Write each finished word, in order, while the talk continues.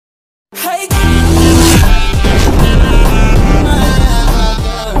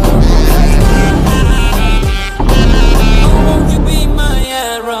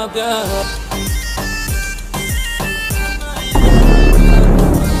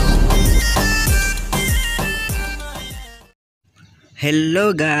Hello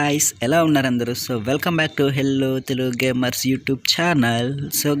guys, ఎలా ఉన్నారు అందరూ? So welcome back to hello Telugu gamers YouTube channel.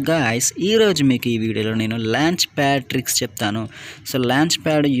 So guys, ఈరోజు మీకు ఈ వీడియోలో నేను లాంచ్ ప్యాడ్ ట్రిక్స్ చెప్తాను. సో లాంచ్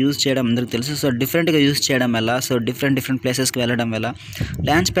ప్యాడ్ యూజ్ చేయడం అందరికీ తెలుసు. సో డిఫరెంట్గా యూజ్ చేయడం ఎలా, సో డిఫరెంట్ ప్లేసెస్కి వెళ్ళడం ఎలా,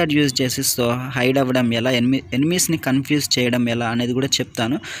 లాంచ్ ప్యాడ్ యూజ్ చేసి సో హైడ్ అవ్వడం ఎలా, ఎనిమీస్ని కన్ఫ్యూజ్ చేయడం ఎలా అనేది కూడా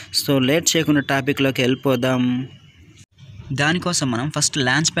చెప్తాను. సో లేట్ చేయకుండా టాపిక్లోకి వెళ్ళిపోదాం. దానికోసం మనం ఫస్ట్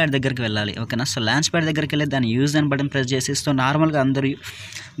లాంచ్ ప్యాడ్ దగ్గరికి వెళ్ళాలి, ఓకేనా? సో లాంచ్ ప్యాడ్ దగ్గరికి వెళ్ళి దాన్ని యూజ్ అని బటన్ ప్రెస్ చేసి సో నార్మల్గా అందరూ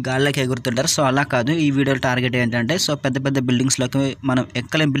గాల్లోకి ఎగురుతుంటారు. సో అలా కాదు, ఈ వీడియో టార్గెట్ ఏంటంటే సో పెద్ద బిల్డింగ్స్లోకి మనం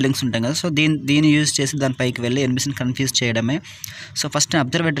ఎక్కలేని బిల్డింగ్స్ ఉంటాయి కదా, సో దీన్ని యూజ్ చేసి దాని పైకి వెళ్ళి ఎనిమిస్ని కన్ఫ్యూజ్ చేయడమే. సో ఫస్ట్ నేను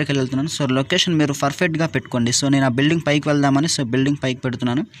అబ్జర్వేటర్కి వెళ్తున్నాను. సో లొకేషన్ మీరు పర్ఫెక్ట్గా పెట్టుకోండి. సో నేను ఆ బిల్డింగ్ పైకి వెళ్దామని సో బిల్డింగ్ పైకి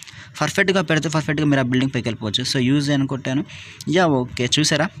పెడుతున్నాను. పర్ఫెక్ట్గా పెడితే పర్ఫెక్ట్గా మీరు ఆ బిల్డింగ్ పైకి వెళ్ళిపోవచ్చు. సో యూజ్ అనుకుంటాను. ఓకే,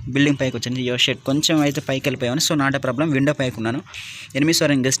 చూసారా, బిల్డింగ్ పైకి వచ్చింది. షెట్ కొంచెం అయితే పైకి వెళ్ళిపోయాను. So not a problem, window పైకి ఉన్నాను. ఎనిమిస్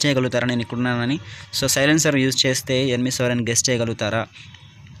ఎవరైనా గెస్ట్ చేయగలుగుతారా నేను ఇక్కడ ఉన్నానని? సో సైలెన్సర్ యూజ్ చేస్తే ఎనిమిస్ ఎవరైనా గెస్ట్ చేయగలుగుతారా?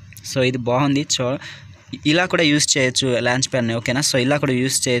 సో ఇది బాగుంది. సో ఇలా కూడా యూజ్ చేయొచ్చు లాంచ్ ప్యాడ్ని, ఓకేనా? సో ఇలా కూడా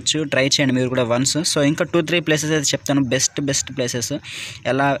యూజ్ చేయొచ్చు, ట్రై చేయండి మీరు కూడా వన్స్. సో ఇంకా 2-3 ప్లేసెస్ అయితే చెప్తాను, బెస్ట్ ప్లేసెస్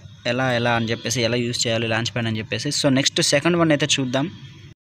ఎలా అని చెప్పేసి, ఎలా యూజ్ చేయాలి లాంచ్ ప్యాడ్ అని చెప్పేసి. సో నెక్స్ట్ సెకండ్ వన్ అయితే చూద్దాం.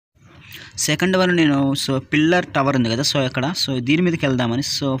 సెకండ్ వన్ నేను సో పిల్లర్ టవర్ ఉంది కదా, సో ఇక్కడ సో దీని మీదకి వెళ్దామని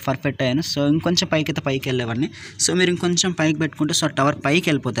సో పర్ఫెక్ట్ అయ్యాను. సో ఇంకొంచెం పైకి వెళ్ళేవాడిని. సో మీరు ఇంకొంచెం పైకి పెట్టుకుంటే సో టవర్ పైకి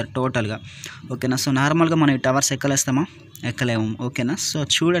వెళ్ళిపోతారు టోటల్గా, ఓకేనా? సో నార్మల్గా మనం ఈ టవర్స్ ఎక్కలేము, ఓకేనా? సో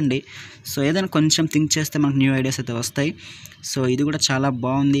చూడండి, సో ఏదైనా కొంచెం థింక్ చేస్తే మనకు న్యూ ఐడియాస్ అయితే వస్తాయి. సో ఇది కూడా చాలా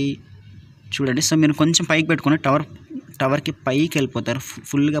బాగుంది, చూడండి. సో మీరు కొంచెం పైకి పెట్టుకుని టవర్కి పైకి వెళ్ళిపోతారు,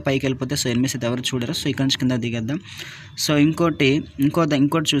 ఫుల్గా పైకి వెళ్ళిపోతే సో ఎనిమిస్ అయితే ఎవరు చూడరు. సో ఇక్కడ నుంచి కింద దిగేద్దాం. సో ఇంకోటి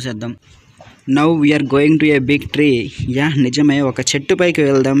చూసేద్దాం. Now we are going to a big tree. నిజమే, ఒక చెట్టు పైకి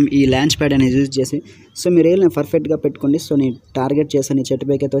వెళ్దాం ఈ లాంచ్ ప్యాడ్ అనేది యూజ్ చేసి. సో మీరు ఏమైనా పర్ఫెక్ట్గా పెట్టుకోండి. సో నేను టార్గెట్ చేశాను, ఈ చెట్టు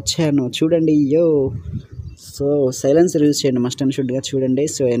పైకి అయితే వచ్చాను, చూడండి. సో సైలెన్సర్ యూజ్ చేయండి మస్ట్ అండ్ షుడ్గా, చూడండి.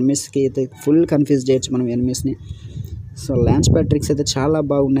 సో ఎనిమిస్కి అయితే ఫుల్ కన్ఫ్యూజ్ చేయొచ్చు మనం ఎనిమిస్ని. సో లాంచ్ ప్యాడ్ ట్రిక్స్ అయితే చాలా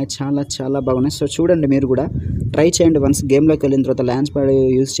బాగున్నాయి, చాలా బాగున్నాయి. సో చూడండి, మీరు కూడా ట్రై చేయండి వన్స్. గేమ్లోకి వెళ్ళిన తర్వాత లాంచ్ ప్యాడ్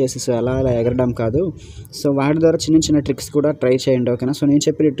యూజ్ చేసి సో అలా ఎగరడం కాదు, సో వాటి ద్వారా చిన్న ట్రిక్స్ కూడా ట్రై చేయండి, ఓకేనా? సో నేను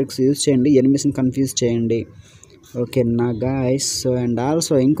చెప్పిన ట్రిక్స్ యూజ్ చేయండి, ఎనిమిస్ని కన్ఫ్యూజ్ చేయండి, ఓకేనా గాయ్స్? సో అండ్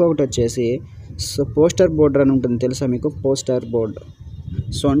ఆల్సో ఇంకొకటి వచ్చేసి సో పోస్టర్ బోర్డ్ అని ఉంటుంది, తెలుసా మీకు? పోస్టర్ బోర్డ్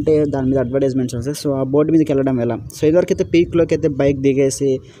సో అంటే దాని మీద అడ్వర్టైజ్మెంట్స్ వస్తాయి. సో ఆ బోర్డు మీదకి వెళ్ళడం ఎలా? సో ఇదివరకైతే పీక్లోకి అయితే బైక్ దిగేసి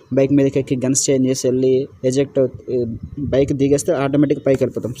బైక్ మీదకి ఎక్కి గన్స్ చేంజ్ చేసి వెళ్ళి బైక్ దిగేస్తే ఆటోమేటిక్గా పైకి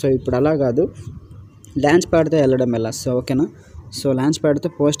వెళ్ళిపోతాం. సో ఇప్పుడు అలా కాదు, లాంచ్ ప్యాడ్తో వెళ్ళడం ఎలా? సో ఓకేనా? సో లాంచ్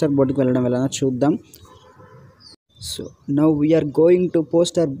ప్యాడ్తో పోస్టర్ బోర్డుకి వెళ్ళడం ఎలా చూద్దాం. So now we are going to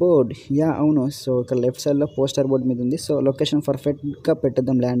poster board. అవును. సో ఇక్కడ లెఫ్ట్ సైడ్లో పోస్టర్ బోర్డ్ మీద ఉంది. సో లొకేషన్ పర్ఫెక్ట్గా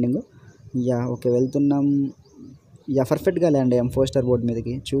పెట్టేద్దాం ల్యాండింగ్. ఓకే, వెళ్తున్నాం. పర్ఫెక్ట్గా ల్యాండ్ అయ్యాం పోస్టర్ బోర్డ్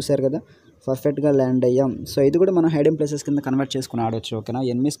మీదకి, చూసారు కదా, పర్ఫెక్ట్గా ల్యాండ్ అయ్యాం. సో ఇది కూడా మనం హైడింగ్ ప్లేసెస్ కింద కన్వర్ట్ చేసుకుని ఆడవచ్చు, ఓకేనా?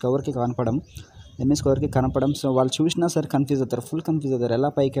 ఎనిమిస్ కవర్కి కనపడం. సో వాళ్ళు చూసినా సరే కన్ఫ్యూజ్ అవుతారు, ఫుల్ కన్ఫ్యూజ్ అవుతారు,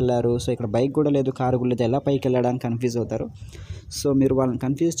 ఎలా పైకి వెళ్ళారు? సో ఇక్కడ బైక్ కూడా లేదు, కారు కూడా లేదు, ఎలా పైకి వెళ్ళడానికి కన్ఫ్యూజ్ అవుతారు. సో మీరు వాళ్ళని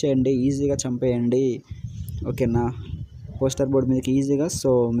కన్ఫ్యూజ్ చేయండి, ఈజీగా చంపేయండి, ఓకేనా? పోస్టర్ బోర్డ్ మీదకి ఈజీగా.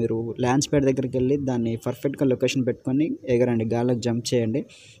 సో మీరు లాంచ్ ప్యాడ్ దగ్గరికి వెళ్ళి దాన్ని పర్ఫెక్ట్గా లొకేషన్ పెట్టుకొని ఎగరండి, గాల్లోకి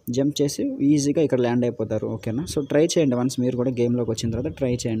జంప్ చేసి ఈజీగా ఇక్కడ ల్యాండ్ అయిపోతారు, ఓకేనా? సో ట్రై చేయండి వన్స్, మీరు కూడా గేమ్లోకి వచ్చిన తర్వాత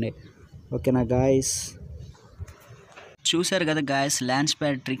ట్రై చేయండి, ఓకేనా గాయస్? చూసారు కదా guys, launch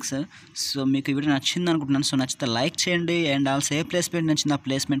pad tricks. So మీకు ఈ వీడియో నచ్చింది అనుకుంటున్నాను. సో నచ్చితే లైక్ చేయండి, అండ్ ఆల్సో ఏ ప్లేస్మెంట్ నచ్చింది ఆ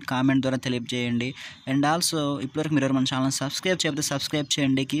ప్లేస్మెంట్ కామెంట్ ద్వారా తెలియజేయండి. అండ్ ఆల్సో ఇప్పటివరకు మీరు మన ఛానల్ సబ్స్క్రైబ్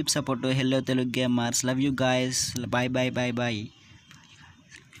చేయండి. Keep support hello Telugu gamers. Love you guys. Bye.